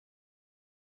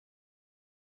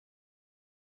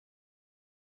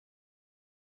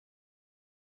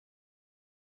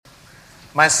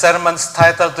My sermon's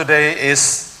title today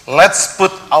is Let's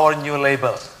Put Our New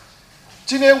Label.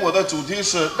 今天我的主题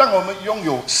是让我们拥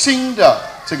有新的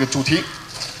这个主题。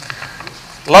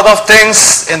A lot of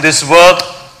things in this world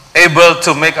able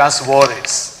to make us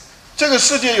worries. 这个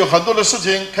世界有很多的事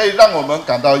情可以让我们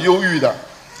感到忧郁的。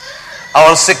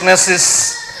Our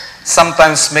sicknesses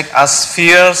sometimes make us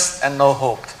fears and no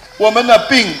hope. 我们的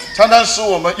病常常使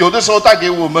我们有的时候带给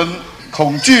我们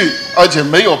恐惧，而且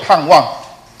没有盼望。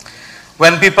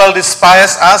When people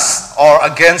despise us or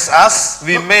against us,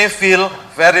 we may feel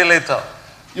very little.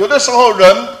 有的时候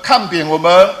人看扁我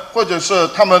们，或者是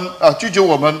他们拒绝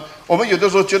我们，我们有的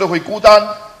时候觉得会孤单。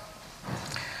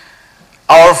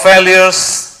Our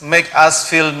failures make us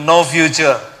feel no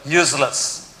future,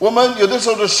 useless. 我们有的时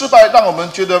候的失败让我们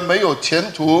觉得没有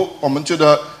前途，我们觉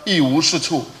得一无是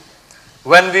处。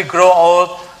When we grow old,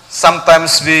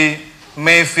 sometimes we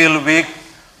may feel weak,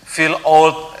 feel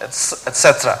old,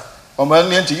 etc. 我们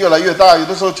年纪越来越大，有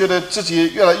的时候觉得自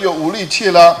己越来越无力气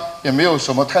了，也没有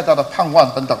什么太大的盼望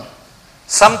等等。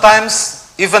Sometimes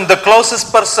even the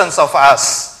closest persons of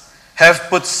us have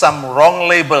put some wrong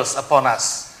labels upon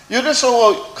us. 有的时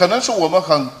候可能是我们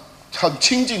很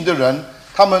亲近的人，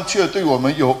他们却对我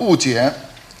们有误解。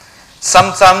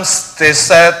Sometimes they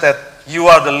said that you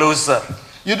are the loser,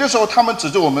 有的时候他们指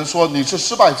着我们说你是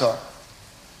失败者，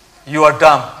 you are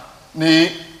dumb, 你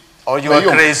or you are 没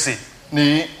用 crazy.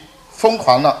 你疯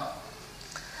狂了。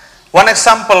 One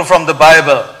example from the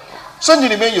Bible, 圣经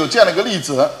里面有这样的一个例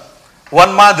子，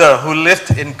 one mother who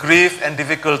lived in grief and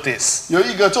difficulties, 有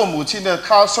一个做母亲的，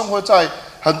她生活在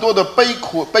很多的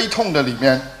悲痛的里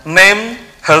面， named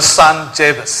her son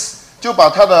Jabez, 就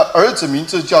把她的儿子名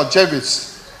字叫 Jabez，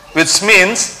 which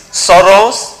means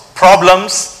sorrows,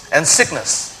 problems, and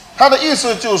sickness. 他的意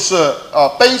思就是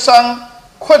悲伤、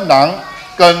困难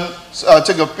跟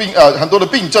这个很多的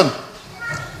病症。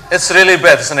 It's really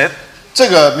bad, isn't it? 这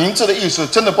个名字的意思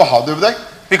真的不好，对不对？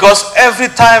 Because every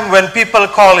time when people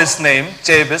call his name,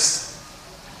 Jabez,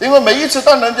 因为每一次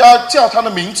当人家叫他的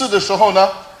名字的时候呢，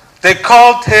 they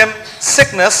called him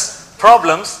sickness,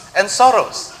 problems, and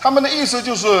sorrows. 他们的意思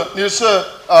就是你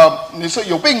是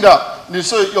有病的，你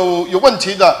是有问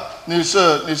题的，你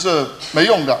是没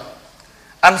用的。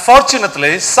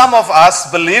 Unfortunately, some of us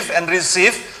believe and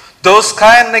receive those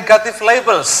kind negative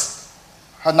labels.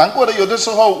 很难过的，有的时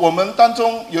候我们当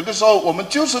中，有的时候我们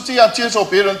就是这样接受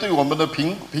别人对我们的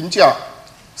评价。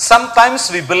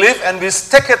 Sometimes we believe and we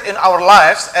stick it in our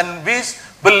lives and we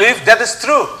believe that is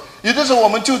true. 有的时候我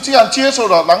们就这样接受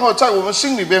了，然后在我们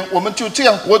心里边，我们就这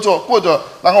样过着，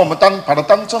然后我们把它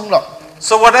当真了。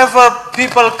 So whatever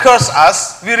people curse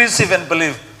us, we receive and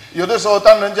believe. 有的时候，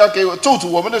当人家给我咒诅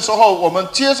我们的时候，我们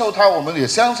接受它，我们也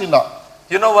相信了。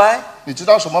 You know why? 你知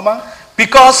道什么吗？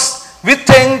 Because we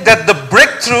think that the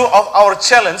breakthrough of our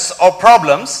challenge or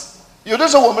problems 有的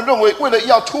时候我们认为，为了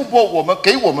要突破我们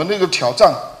给我们那个挑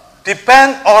战，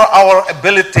 depend on our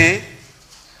ability,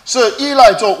 是依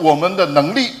赖着我们的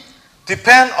能力，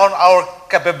 depend on our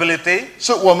capability,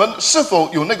 是我们是否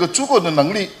有那个足够的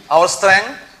能力， our strength,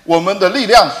 我们的力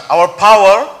量， our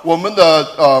power, 我们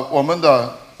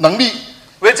的能力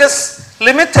which is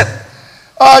limited.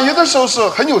 有的时候是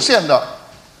很有限的，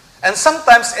 And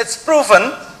sometimes it's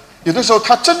proven 有的时候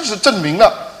它真是证明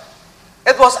了，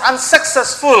 it was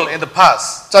unsuccessful in the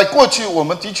past. 在过去我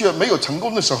们的确没有成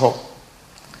功的时候。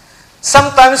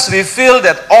 Sometimes we feel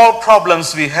that all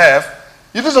problems we have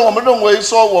有的时候我们认为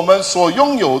说，我们所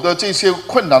拥有的这些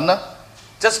困难呢，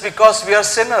 just because we are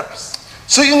sinners.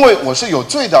 是因为我是有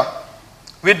罪的，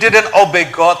 We didn't obey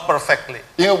God perfectly.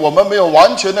 因为我们没有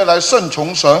完全的来顺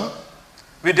从神，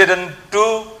 We didn't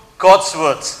do God's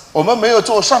words. 我们没有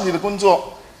做上帝的工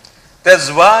作，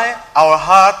 That's why our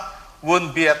heart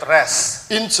won't be at rest.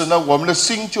 因此呢，我们的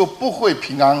心就不会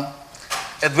平安，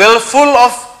 It will full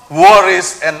of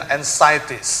worries and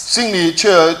anxieties. 心里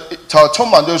却充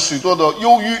满着许多的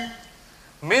忧郁。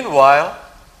 Meanwhile,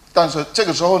 但是这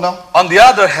个时候呢， on the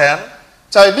other hand,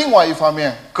 在另外一方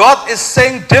面， God is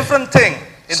saying different thing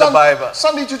in the Bible.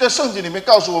 上帝就在圣经里面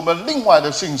告诉我们另外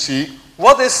的信息。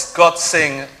 What is God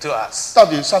saying to us? 到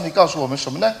底上帝告诉我们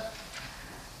什么呢？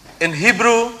 In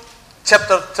Hebrew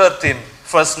chapter 13,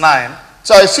 verse 9,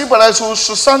 在希伯来书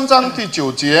13章第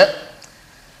9节，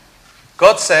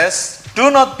 God says,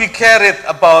 "Do not be carried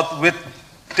about with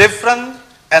different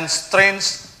and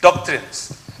strange doctrines."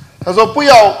 他说：“不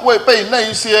要被那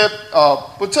一些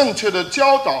不正确的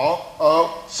教导而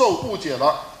受误解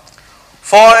了。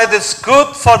 For it is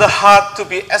good for the heart to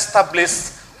be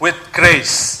established with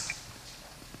grace."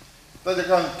 大家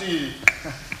看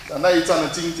那一章的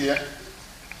经节，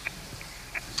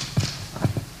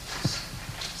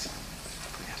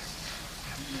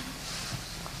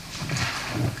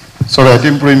 Sorry, I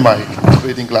didn't bring my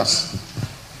reading glass.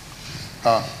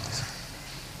 啊，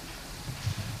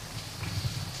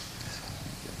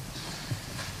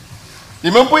你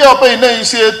们不要被那一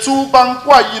些诸般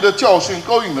怪异的教训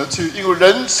勾引了去，因为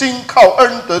人心靠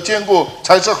恩德坚固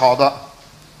才是好的。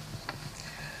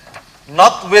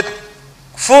 Not with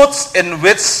foods in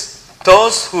which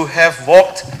those who have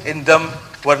walked in them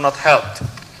were not helped.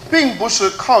 并不是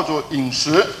靠着饮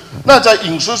食，那在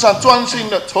饮食上专心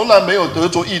的，从来没有得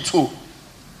着益处。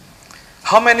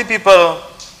 How many people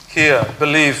here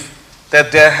believe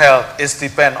that their health is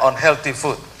depend on healthy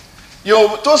food?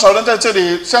 有多少人在这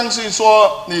里相信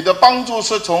说，你的帮助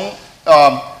是从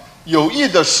有益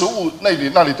的食物那里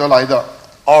得来的？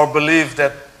 Or believe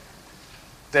that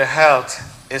their health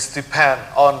is depend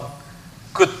on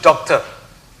good doctor?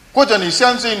 或者你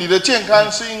相信你的健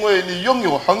康是因为你拥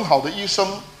有很好的医生，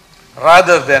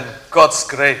 rather than God's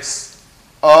grace?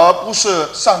 而不是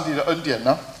上帝的恩典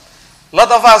呢？ A lot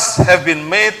of us have been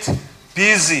made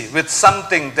busy with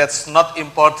something that's not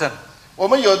important. 我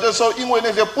们有的时候因为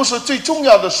那些不是最重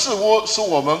要的事物，使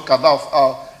我们感到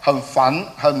很烦、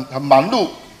很忙碌。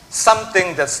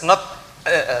 Something that's not,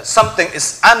 something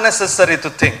is unnecessary to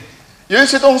think. 有一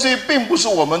些东西并不是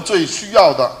我们最需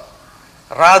要的，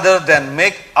 Rather than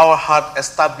make our heart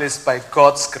established by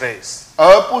God's grace.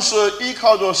 而不是依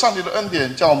靠着上帝的恩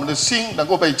典，叫我们的心能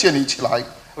够被建立起来。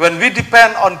 When we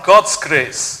depend on God's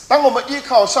grace, 当我们依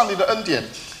靠上帝的恩典，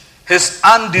 His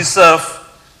undeserved,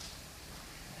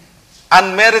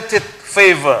 unmerited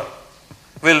favor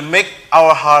will make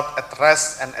our heart at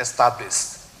rest and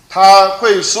established. 它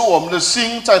会使我们的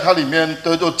心在它里面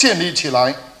得到建立起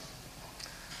来。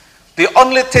 The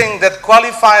only thing that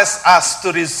qualifies us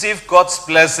to receive God's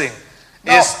blessing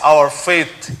is our faith.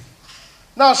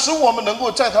 那使我们能够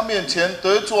在他面前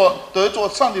得着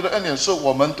上帝的恩典，是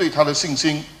我们对他的信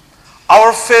心。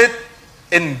 Our faith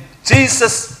in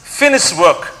Jesus' finished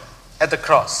work at the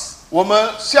cross. 我们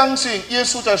相信耶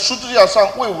稣在十字架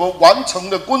上为我们完成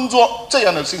的工作，这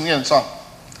样的信念上，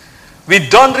 We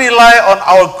don't rely on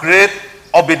our great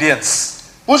obedience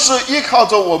不是依靠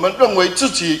着我们认为自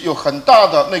己有很大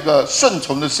的那个顺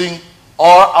从的心，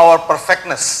 or our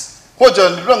perfectness, 或者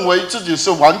认为自己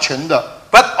是完全的，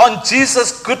 but on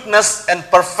Jesus' goodness and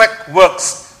perfect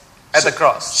works at the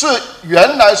cross. 是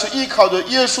原来是依靠着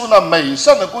耶稣那美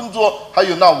善的工作，还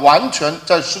有那完全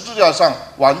在十字架上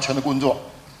完全的工作。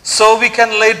 So we can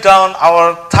lay down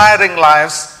our tiring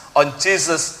lives on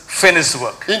Jesus' finished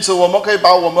work. 因此，我们可以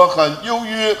把我们很忧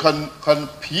郁、很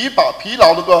疲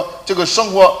劳的这个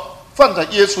生活放在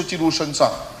耶稣基督身上，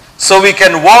 So we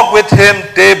can walk with Him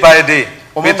day by day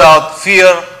Amen. without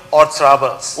fear or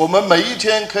troubles. 我们每一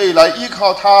天可以来依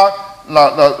靠他，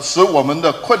使我们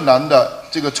的困难的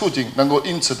这个处境能够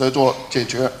因此得着解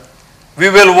决。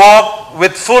 We will walk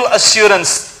with full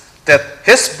assurance that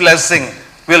His blessing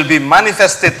will be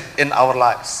manifested in our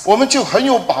lives. 我们就很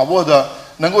有把握的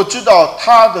能够知道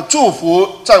他的祝福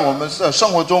在我们的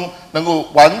生活中能够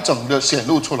完整的显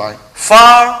露出来，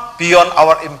 Far beyond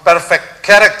our imperfect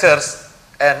characters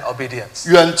and obedience.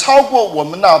 远超过我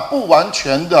们那不完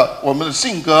全的我们的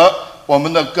性格、我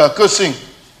们的个性。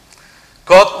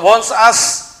 God wants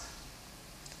us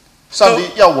上帝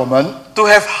要我们 to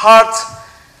have heart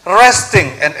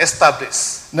resting and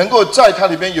established, 能够在它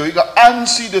里面有一个安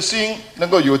息的心，能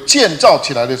够有建造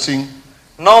起来的心，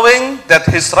 knowing that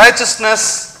His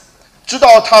righteousness, 知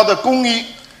道他的公义、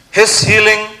 His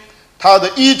healing, 他的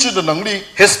医治的能力、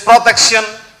 His protection,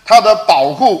 他的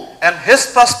保护、 and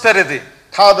His prosperity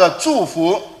他的祝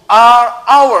福， are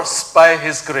ours by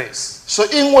His grace. 是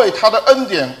因为他的恩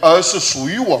典而是属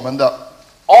于我们的，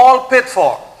 All paid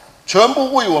for 全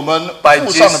部为我们 by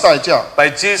付上的代价，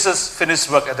 Jesus' finished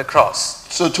work at the cross.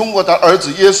 是通过他儿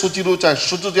子耶稣基督在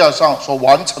十字架上所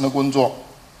完成的工作。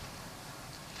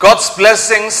 God's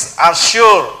blessings are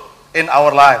sure in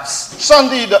our lives 上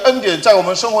帝的恩典在我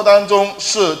们生活当中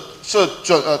是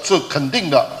肯定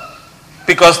的，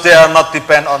 because they are not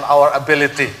depend on our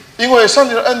ability. 因为上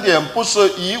帝的恩典不是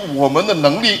以我们的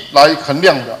能力来衡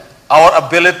量的， Our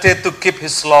ability to keep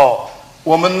His law,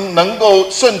 我们能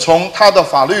够顺从他的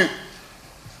法律，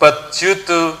 but due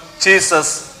to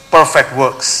Jesus' perfect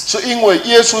works. 是因为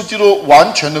耶稣基督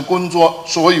完全的工作，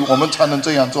所以我们才能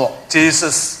这样做。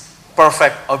 Jesus'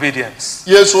 perfect obedience.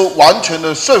 耶稣完全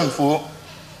的顺服。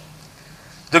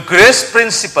 The grace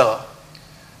principle,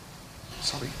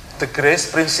 Sorry， the grace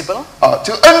principle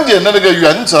这个恩典的那个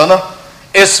原则呢，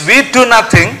 is we do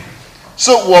nothing,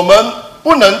 是我们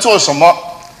不能做什么，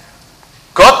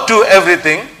 God do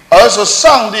everything. 而是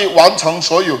上帝完成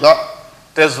所有的。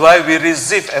 That's why we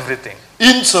receive everything.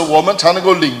 因此，我们才能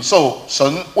够领受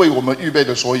神为我们预备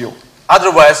的所有。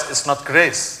 Otherwise, it's not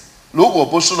grace. 如果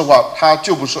不是的话，它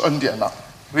就不是恩典了。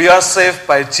 We are saved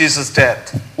by Jesus' death.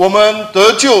 我们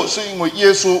得救是因为耶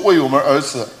稣为我们而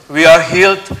死， We are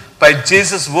healed by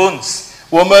Jesus' wounds,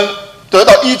 我们得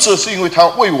到医治是因为他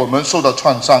为我们受到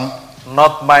创伤，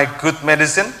 not by good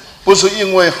medicine, 不是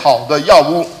因为好的药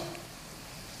物，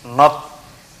 not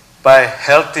by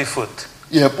healthy food.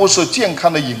 也不是健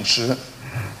康的饮食。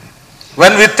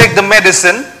 When we take the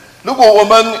medicine, 如果我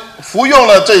们服用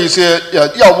了这一些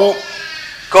药物，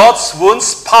 God's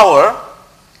wounds power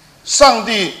上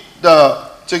帝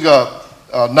的这个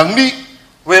能力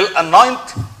will anoint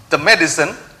the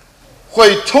medicine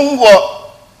会通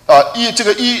过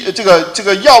这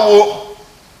个药物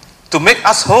to make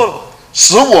us whole.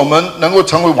 使我们能够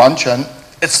成为完全，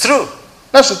 It's true.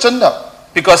 那是真的。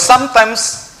 Because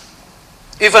sometimes,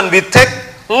 even we take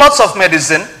lots of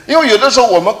medicine, 因为有的时候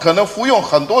我们可能服用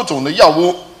很多种的药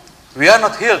物， we are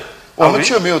not healed. 我 Are 们 we?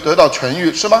 却没有得到痊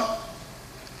愈，是吗？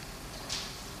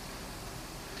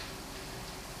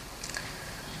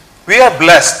 We are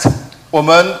blessed 我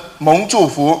们蒙祝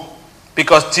福，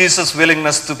 because Jesus'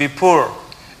 willingness to be poor,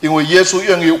 因为耶稣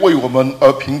愿意为我们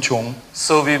而贫穷，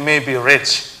 so we may be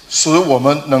rich. 使我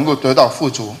们能够得到富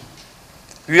足。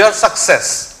 We are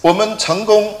success 我们成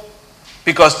功，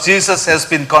 because Jesus has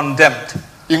been condemned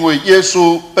因为耶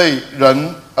稣被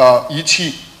人遗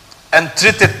弃， and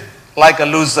treated like a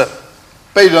loser,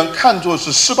 被人看作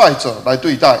是失败者来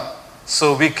对待，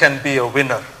 so we can be a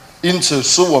winner. 因此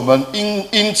使我们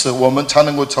因此我们才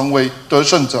能够成为得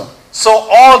胜者。 So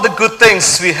all the good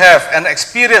things we have and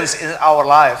experience in our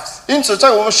lives 因此，在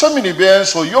我们生命里边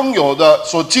所拥有的、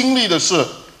所经历的事，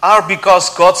 are because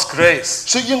God's grace,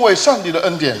 是因为上帝的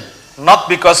恩典， not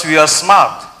because we are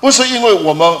smart, 不是因为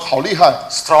我们好厉害，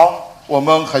 strong, 我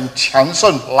们很强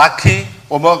盛， lucky,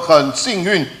 我们很幸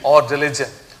运， or diligent.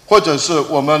 或者是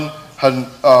我们很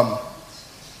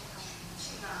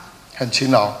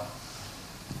勤劳。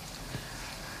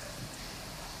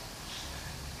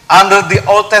 Under the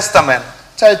Old Testament,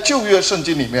 在旧约圣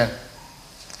经里面，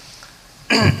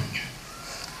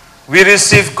 we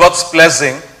receive God's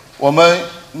blessing 我们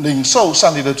领受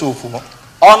上帝的祝福，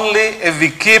 only if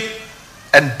we keep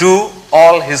and do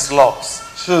all His laws.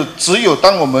 是只有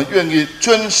当我们愿意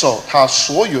遵守他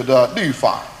所有的律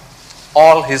法，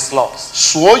 All His laws.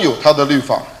 所有他的律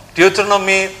法。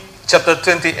 Deuteronomy chapter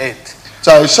 28,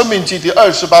 在申命记第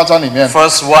28章里面，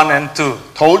 verse 1 and 2.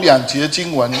 头2节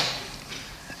经文，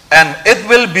 And it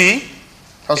will be,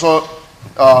 他说，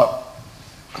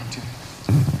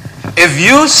 if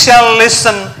you shall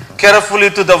listen carefully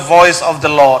to the voice of the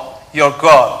Lord your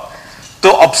God, to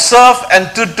observe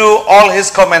and to do all His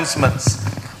commandments,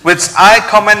 which I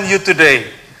command you today,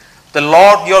 the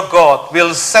Lord your God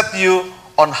will set you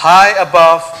on high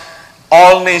above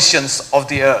all nations of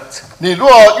the earth. 你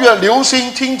若愿留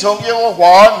心听从耶和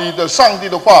华你的上帝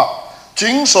的话，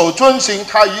谨守遵行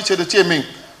他一切的诫命，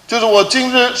就是我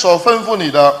今日所吩咐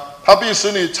你的，他必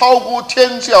使你超乎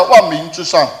天下万民之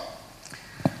上。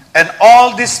 And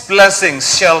all these blessings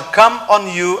shall come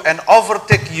on you and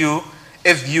overtake you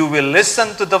if you will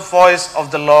listen to the voice of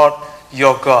the Lord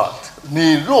your God.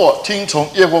 你若听从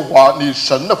耶和华你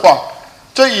神的话，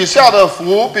这以下的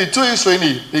福必追随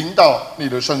你，临到你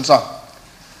的身上。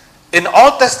 In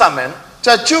Old Testament,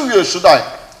 在旧约时代，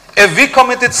 if we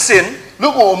committed sin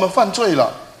如果我们犯罪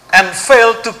了， and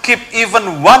failed to keep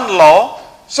even one law,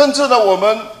 甚至呢，我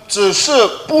们只是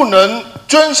不能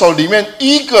遵守里面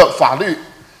一个法律，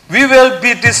 we will be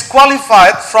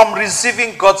disqualified from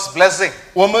receiving God's blessing.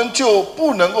 我们就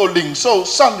不能够领受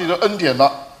上帝的恩典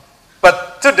了。 But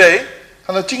today,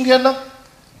 看到今天呢，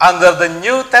 under the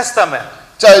New Testament,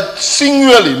 在新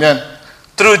约里面，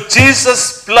 through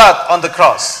Jesus' blood on the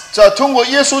cross, 在通过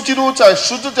耶稣基督在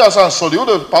十字架上所流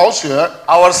的宝血，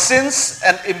 our sins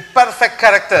and imperfect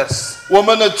characters 我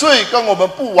们的罪跟我们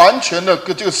不完全的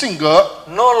这个性格，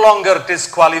 no longer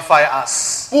disqualify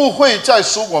us. 不会再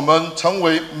使我们成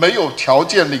为没有条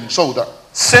件领受的。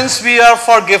 Since we are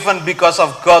forgiven because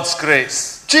of God's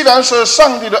grace, 既然是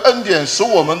上帝的恩典使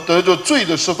我们得着罪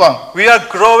的释放， we are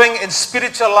growing in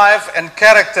spiritual life and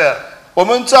character. 我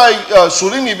们在属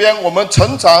灵里边，我们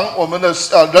成长，我们的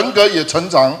人格也成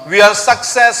长， We are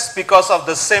success because of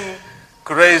the same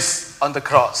grace on the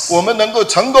cross. 我们能够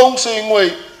成功，是因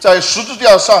为在十字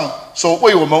架上所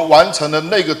为我们完成的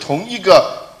那个同一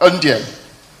个恩典。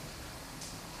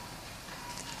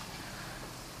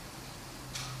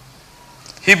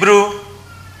 Hebrew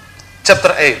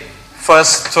chapter 8,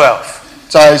 verse 12.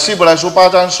 在希伯来书8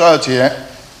章12节，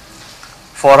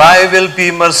 For I will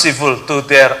be merciful to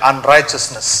their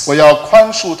unrighteousness, 我要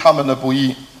宽恕他们的不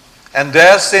义， and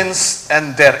their sins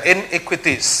and their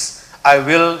iniquities I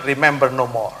will remember no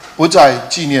more. 不再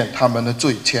纪念他们的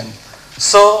罪愆。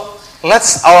 So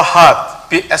let's our heart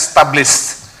be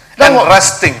established and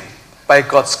resting by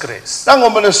God's grace. 让我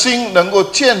们的心能够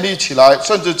建立起来，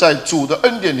甚至在主的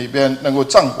恩典里边能够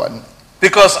站稳。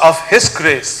 Because of His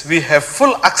grace, we have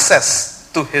full access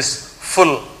to His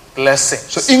full blessings.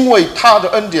 所以因为他的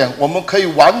恩典，我们可以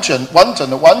完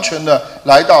全的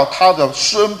来到他的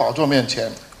施恩宝座面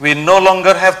前。 We no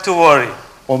longer have to worry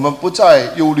我们不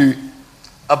再忧虑，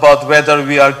 about whether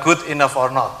we are good enough or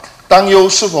not. 担忧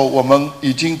是否我们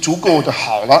已经足够的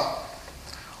好了。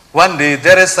 One day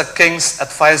there is a king's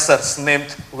advisor named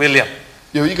William.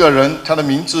 有一个人，他的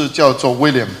名字叫做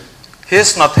威廉， He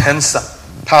is not handsome.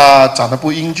 他长得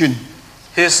不英俊，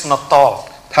 He is not tall.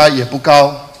 他也不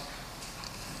高，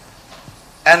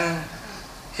 And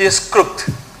he is crooked.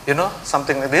 You know,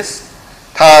 something like this.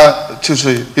 他就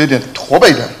是有点驼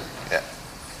背的。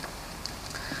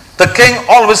 The king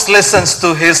always listens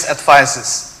to his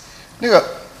advices. 那个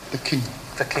the king。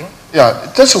 The king? 呀，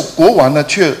但是国王呢，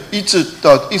却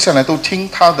一上来都听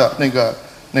他的那个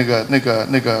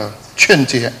劝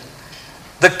诫。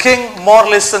 The king more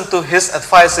listened to his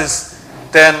advices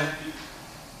than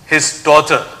his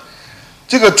daughter.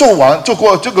 这个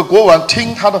国王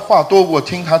听他的话多过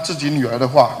听他自己女儿的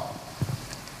话。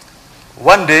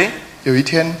 One day, 有一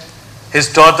天，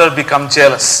 his daughter became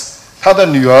jealous 他的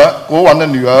国王的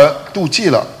女儿妒忌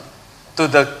了， to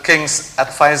the king's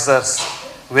advisors,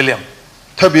 William.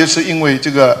 特别是因为这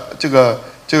个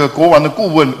国王的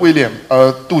顾问威廉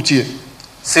而妒忌。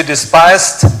 She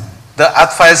despised the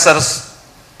advisors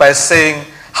by saying,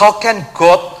 "How can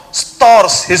God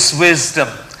stores His wisdom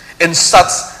in such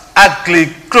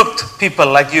ugly, crooked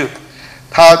people like you?"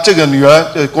 他这个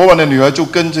国王的女儿就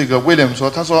跟这个威廉说：“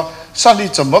他说，上帝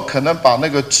怎么可能把那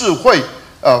个智慧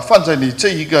放在你这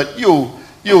一个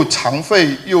又残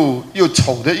废又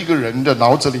丑的一个人的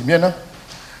脑子里面呢？”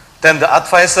 Then the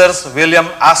advisors, William,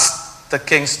 asked the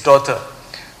king's daughter,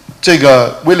 这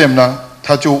个威廉呢，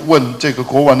他就问这个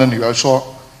国王的女儿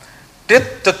说 "Did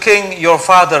the king, your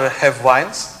father, have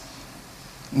wives?"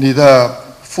 你的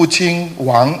父亲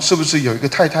王是不是有一个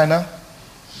太太呢？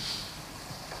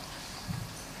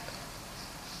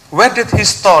 Where did he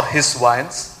store his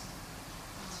wines?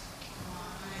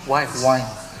 Wines. Wine.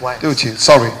 Wine. 对不起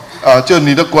 ，sorry，就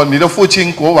你的父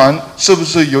亲国王是不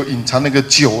是有隐藏那个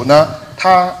酒呢？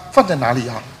他放在哪里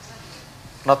啊？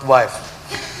 Not wife.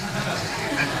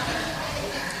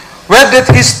 Where did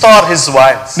he store his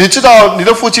wines? 你知道你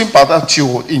的父亲把他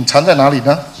酒隐藏在哪里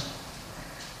呢？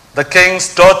 The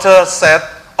king's daughter said,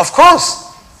 "Of course,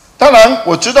 当然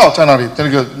我知道在哪里。这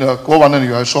个国王的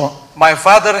女儿说， my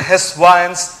father has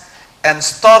wines and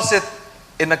stores it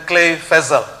in a clay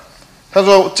vessel." 他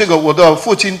说这个我的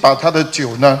父亲把他的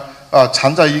酒呢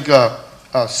藏在一个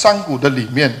山谷的里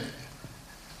面。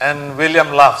 And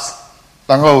William laughs.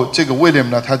 然后这个威廉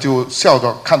呢，他就笑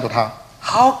着看着他。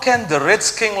 How can the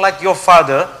rich king like your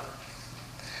father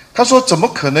他说：“怎么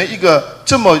可能一个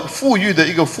这么富裕的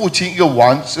一个父亲，一个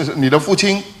王，是你的父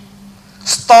亲，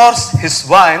 stores his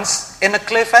wines in a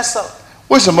clay vessel?"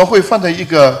 为什么会放在一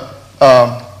个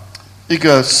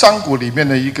山谷里面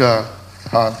的一个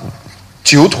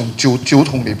酒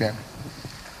桶里边？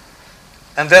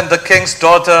 And then the king's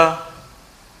daughter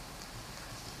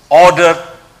ordered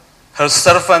her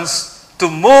servants to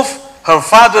move her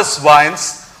father's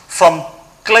wines from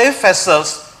clay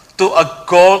vessels to a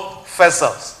gold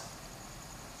vessels.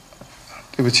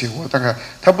 对不起，我大概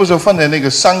他不是放在那个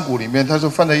山谷里面，他是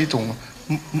放在一种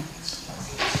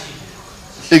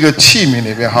一个器皿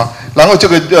里面哈。然后这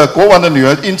个国王的女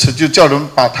儿因此就叫人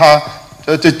把他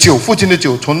这父亲的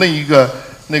酒从那个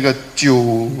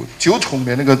酒桶里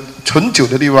面那个存酒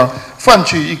的地方放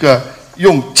去一个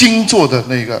用金做的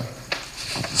那个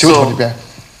酒桶里边。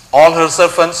 All her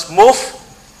servants move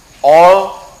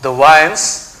all the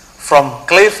wines from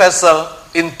clay vessel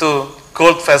into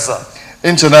gold vessel.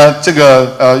 因此呢，这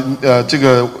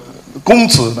个公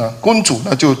主呢，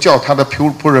就叫他的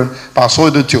仆人把所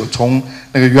有的酒从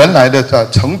那个原来的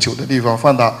盛酒的地方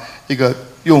放到一个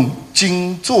用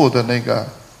金做的那个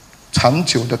藏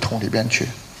酒的桶里边去。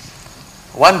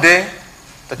 One day,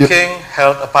 the king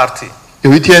held a party.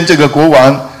 有一天，这个国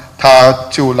王他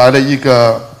就来了一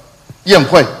个宴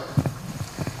会。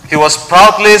 He was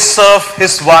proudly served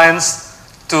his wines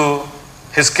to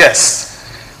his guests.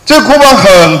 这个国王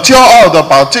很骄傲的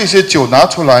把这些酒拿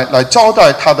出来招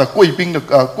待他的贵宾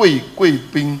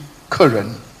客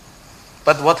人。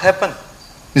 But what happened?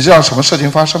 你知道什么事情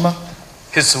发生吗？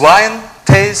 His wine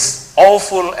tastes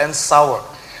awful and sour.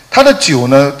 他的酒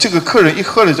呢，这个客人一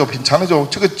喝了之后，品尝了之后，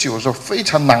这个酒是非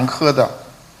常难喝的。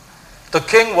 The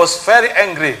king was very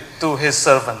angry to his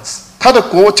servants.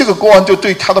 这个国王就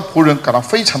对他的仆人感到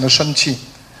非常的生气，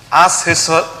 asked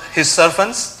his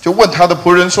servants, 就问他的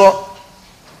仆人说，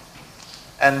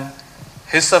 and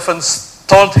his servants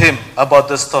told him about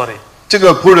the story. 这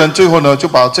个仆人最后呢就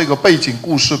把这个背景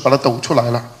故事把它抖出来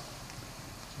了。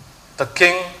 The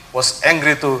king was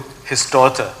angry to his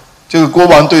daughter, 这个国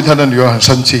王对他的女儿很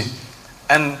生气，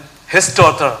 and his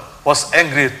daughter was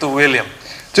angry to William.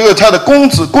 这个他的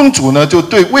公主呢就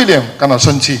对威廉感到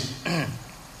生气，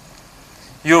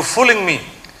 You're fooling me,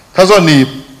 他说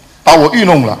你把我愚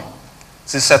弄了。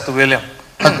 she said to William.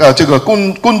 这个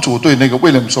公主对那个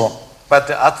威廉说， But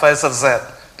the advisor said,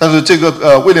 但是这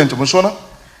个威廉怎么说呢？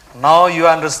 now you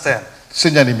understand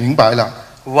现在你明白了，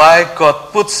 why God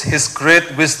puts his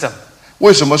great wisdom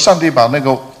为什么上帝把那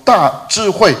个大智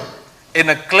慧 in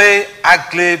a clay,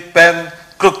 ugly, bent,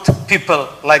 crooked people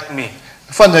like me.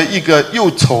 放在一个又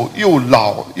丑又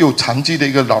老又残疾的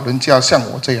一个老人家，像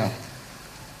我这样。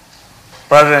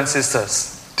 Brothers and sisters,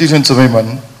 弟兄姊妹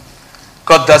们，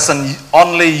 God doesn't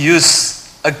only use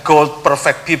a gold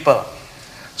perfect people.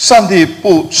 上帝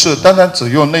不是单单只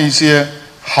用那些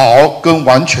好跟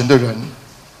完全的人，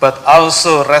 but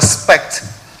also respect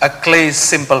a clay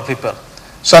simple people.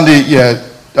 上帝也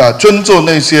尊重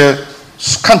那些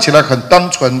看起来很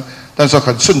单纯但是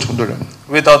很顺从的人，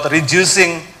 without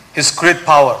reducing his great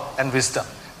power and wisdom.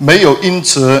 没有因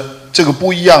此这个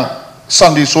不一样，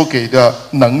上帝所给的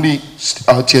能力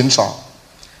而减少。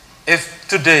 If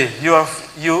today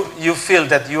you feel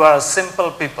that you are a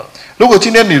simple people, 如果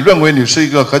今天你认为你是一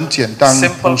个很简单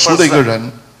Simple 朴素的一个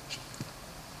人，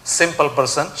 simple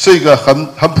person, 是一个很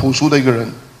朴素的一个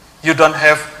人， you don't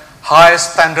have high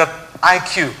standard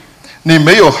IQ, 你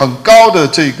没有很高的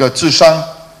这个智商，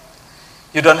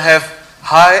 you don't have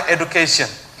high education.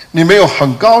 你没有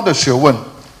很高的学问，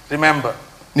 Remember,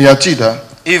 你要记得，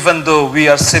 even though we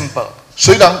are simple,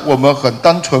 虽然我们很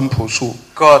单纯朴素，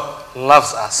 God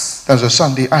loves us. 但是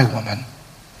上帝爱我们。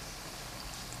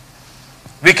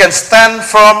 We can stand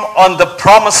firm on the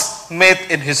promise made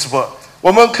in his word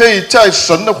我们可以在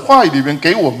神的话语里面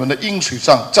给我们的应许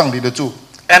上站立得住。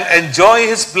 and enjoy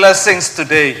his blessings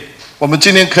today 我们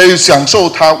今天可以享受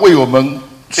他为我们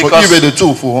所预备的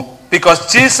祝福， because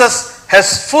Jesus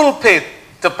has full paid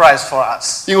the price for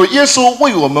us. 因为耶稣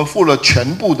为我们付了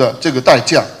全部的这个代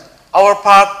价， Our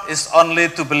part is only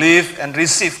to believe and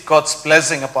receive God's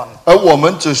blessing upon 而我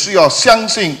们只需要相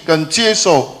信跟接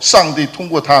受上帝通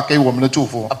过他给我们的祝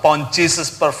福， Jesus'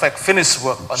 perfect finished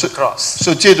work on the cross.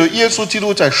 是借着耶稣基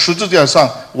督在十字架上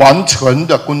完成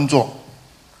的工作。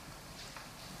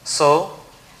 So,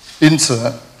 因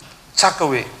此， chuck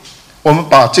away 我们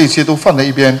把这些都放在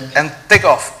一边， and take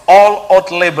off all old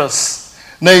labels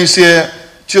那一些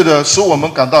觉得使我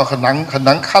们感到很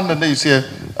难堪的那些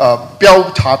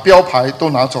标牌都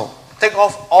拿走， Take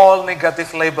off all negative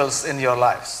labels in your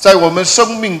lives. 在我们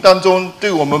生命当中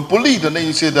对我们不利的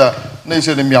那些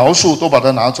的描述都把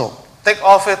它拿走， Take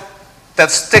off it that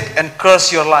stick and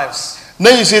curse your lives.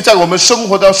 那些在我们生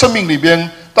命里边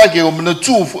带给我们的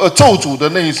祝福咒诅的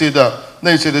那些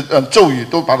的咒语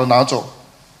都把它拿走，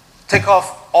 Take off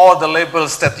all the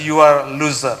labels that you are a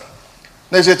loser.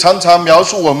 那些常常描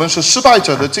述我们是失败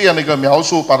者的这样的一个描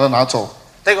述把它拿走，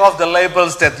 Take off the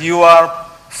labels that you are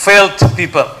failed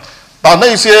people. 把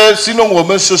那些形容我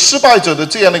们是失败者的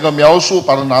这样的一个描述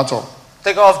把它拿走，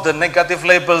 Take off the negative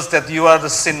labels that you are the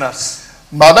sinners.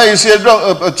 把那一些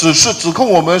只是指控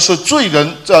我们是罪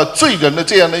人的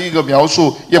这样的一个描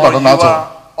述也把它拿走，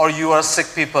 Or you are sick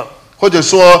people. 或者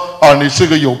说你是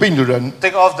个有病的人，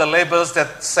 Take off the labels that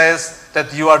says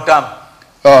that you are dumb.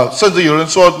 甚至有人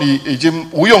说你已经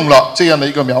无用了这样的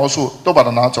一个描述都把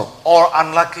它拿走， Or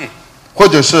unlucky. 或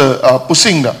者是不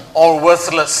幸的， Or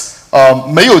worthless.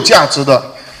 没有价值的，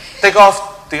 Take off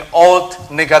the old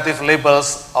negative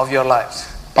labels of your lives.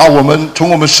 把我们从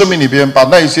我们生命里边把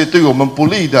那些对我们不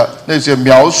利的那些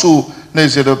描述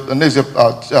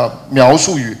描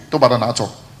述语都把它拿走。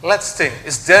 Let's think,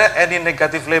 is there any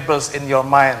negative labels in your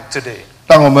mind today?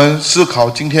 让我们思考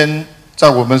今天在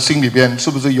我们心里边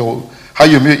是不是还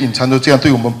有没有隐藏着这样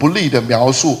对我们不利的描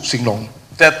述形容，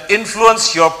 That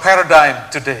influence your paradigm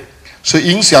today. 是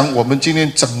影响我们今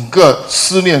天整个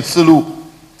思念思路，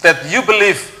 That you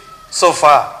believe so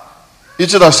far. 一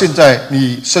直到现在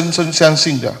你深深相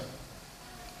信的，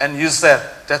 And you said,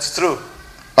 that's true.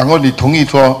 然后你同意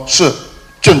说是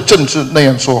正是那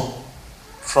样说，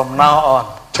 From now on,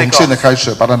 从 take 现在 off 开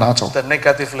始把它拿走， the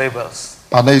negative labels.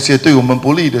 把那些对我们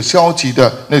不利的消极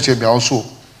的那些描述，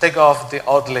 Take off the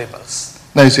old labels.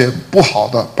 那些不好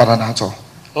的把它拿走，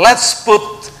 Let's put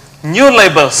new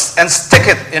labels and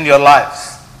stick it in your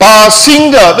lives. 把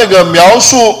新的那个描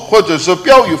述或者是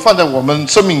标语放在我们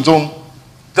生命中。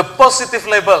the positive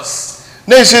labels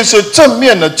那些是正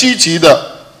面的、积极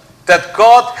的， that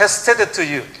God has stated to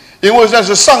you. 因为那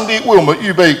是上帝为我们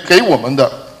预备给我们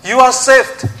的。 You are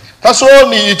saved. 他说：“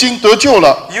你已经得救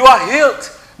了， You are healed.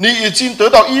 你已经得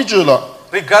到医治了。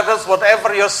 Regardless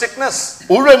whatever your sickness.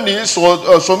 无论你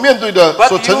所面对的、 But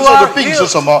所承受的病是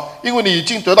什么，因为你已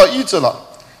经得到医治了，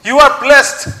 You are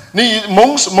blessed. 你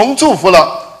蒙祝福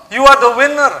了， You are the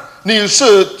winner. 你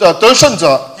是得胜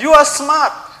者， You are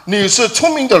smart. 你是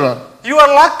聪明的人， You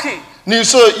are lucky. 你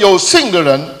是有幸的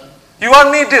人， You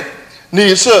are needed.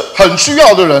 你是很需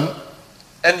要的人，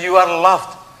 And you are loved.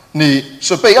 你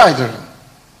是被爱的人。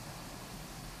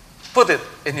 Put it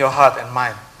in your heart and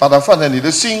mind. 把它放在你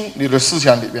的心、你的思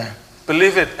想里面，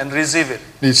 Believe it and receive it.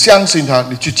 你相信它，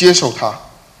你去接受它，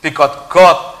 Because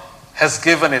God has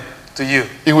given it to you.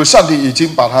 因为上帝已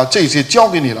经把它这些交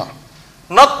给你了。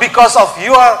 Not because of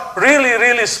you are really,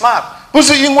 really smart, 不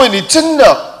是因为你真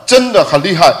的很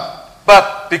厉害， but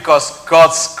because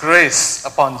God's grace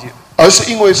upon you. 而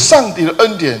是因为上帝的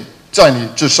恩典在你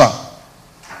之上，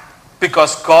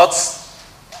 Because God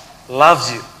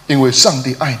loves you. 因为上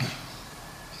帝爱你，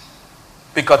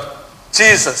 Because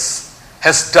Jesus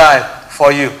has died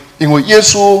for you. 因为耶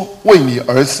稣为你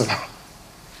而死了。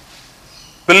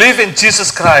 Believe in Jesus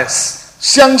Christ,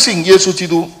 相信耶稣基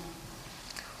督，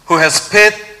 who has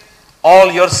paid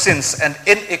all your sins and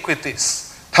iniquities,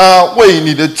 他为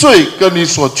你的罪跟你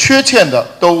所缺欠的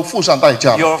都付上代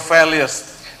价了。 your failures,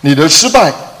 你的失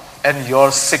败， and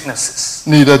your sicknesses.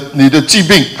 你的疾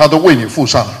病，他都为你付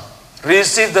上了。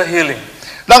 Receive the healing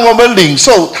让我们领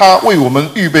受他为我们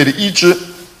预备的医治，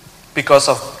 because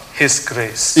of His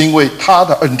grace. 因为他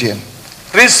的恩典。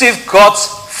 Receive God's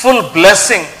full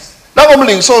blessing 让我们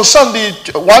领受上帝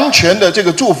完全的这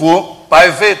个祝福， by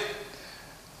faith,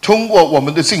 通过我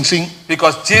们的信心，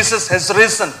 because Jesus has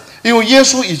risen 因为耶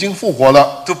稣已经复活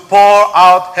了。 to pour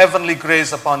out heavenly grace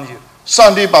upon you.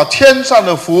 上帝把天上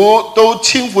的福都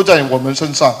倾覆在我们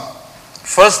身上。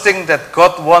 First thing that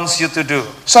God wants you to do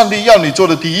上帝要你做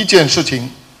的第一件事情，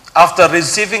 after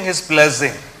receiving His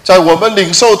blessing 在我们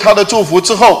领受他的祝福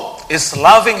之后， is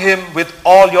loving Him with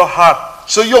all your heart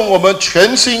是用我们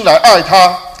全心来爱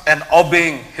他， and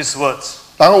obeying His words.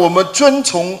 然后我们遵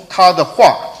从他的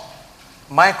话。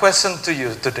 My question to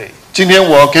you today, 今天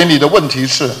我给你的问题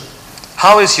是：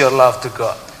 how is your love to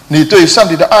God? 你对上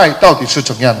帝的爱到底是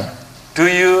怎样的？ Do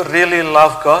you really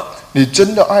love God? 你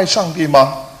真的爱上帝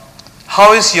吗？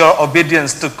 How is your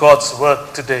obedience to God's word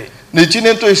today? 你今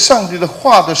天对上帝的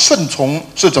话的顺从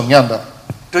是怎样的？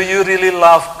 Do you really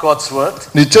love God's word?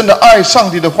 你真的爱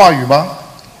上帝的话语吗？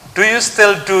 Do you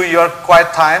still do your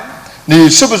quiet time? 你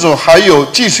是不是还有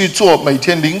继续做每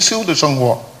天灵修的生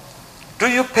活？ Do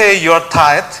you pay your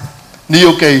tithe 你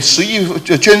有给十亿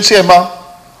捐献吗？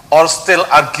 or still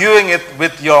arguing it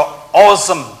with your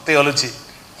awesome theology?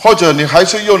 或者你还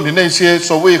是用你那些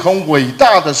所谓很伟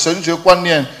大的神学观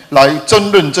念来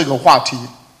争论这个话题？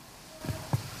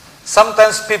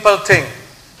 Sometimes people think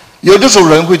有的时候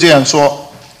人会这样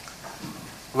说：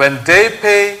 when they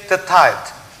pay the tithe,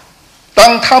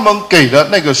 当他们给了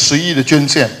那个十亿的捐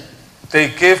献， they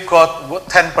give God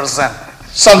 10%,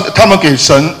 他们给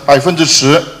神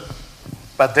10%，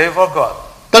 but they forgot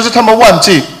但是他们忘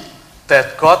记 that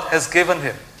God has given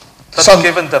Some-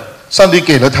 them 上帝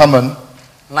给了他们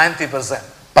90%.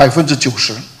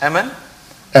 90%。 Amen?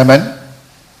 Amen。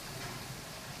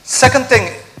 Second thing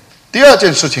第二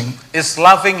件事情 is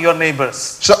loving your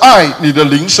neighbors. 是爱你的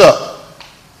邻舍，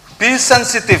 Be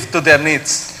sensitive to their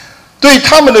needs. 对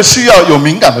他们的需要有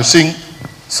敏感的心，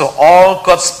 So all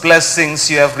God's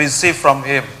blessings you have received from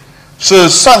Him 是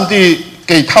上帝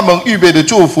给他们预备的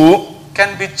祝福，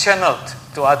 can be channeled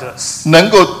to others. 能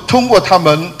够通过他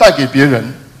们带给别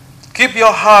人。 Keep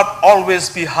your heart always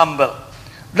be humble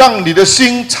让你的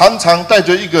心常常带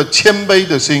着一个谦卑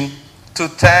的心， to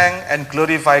thank and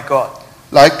glorify God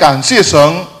来感谢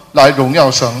神，来荣耀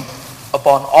神，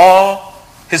 upon all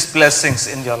His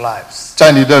blessings in your lives.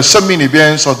 在你的生命里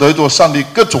边所得着上帝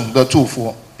各种的祝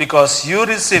福， Because you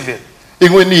receive it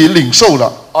因为你领受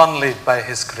了， only by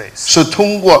His grace. 是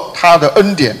通过他的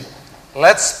恩典。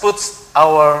 Let's put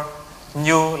our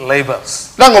new labels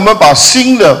让我们把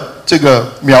新的这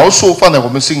个描述放在我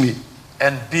们心里，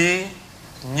 and be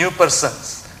new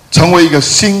persons 成为一个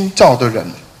新造的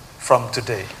人。 from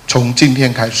today 从今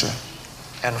天开始，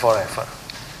 and forever.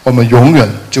 我们永远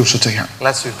就是这样。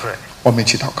 Let's we pray. 我们一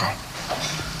起祷告。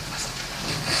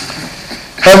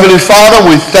Heavenly Father,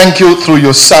 we thank you through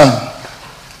your Son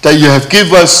that you have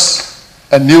given us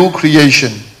a new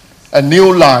creation, a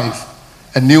new life,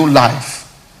 a new life.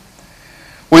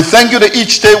 We thank you that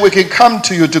each day we can come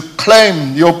to you to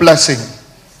claim your blessing.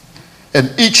 And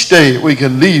each day we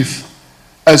can live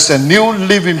as a new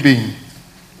living being,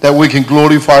 that we can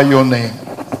glorify your name.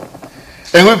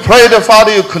 And we pray that,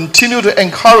 Father, you continue to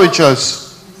encourage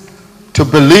us to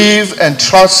believe and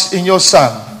trust in your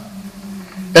Son,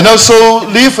 and also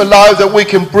live a life that we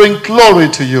can bring glory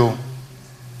to you,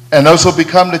 and also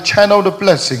become the channel of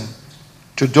blessing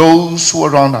to those who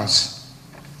are around us.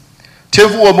 天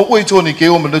父，我们为着你给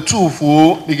我们的祝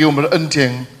福，你给我们的恩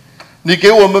典，你给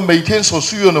我们每天所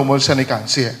需要的，我们向你感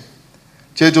谢。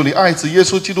接着你爱子耶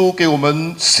稣基督给我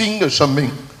们新的生命，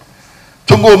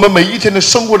通过我们每一天的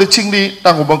生活的经历，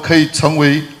让我们可以成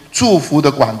为祝福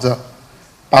的管子，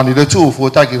把你的祝福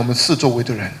带给我们四周围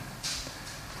的人。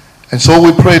And so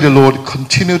we pray the Lord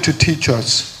continue to teach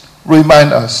us,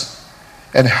 remind us,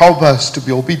 and help us to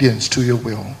be obedient to your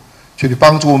will. 求你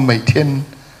帮助我们每天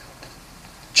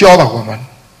教导我们，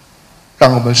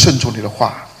让我们顺从你的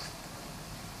话。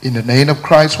In the name of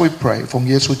Christ we pray， 奉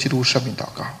耶稣基督圣名祷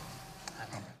告。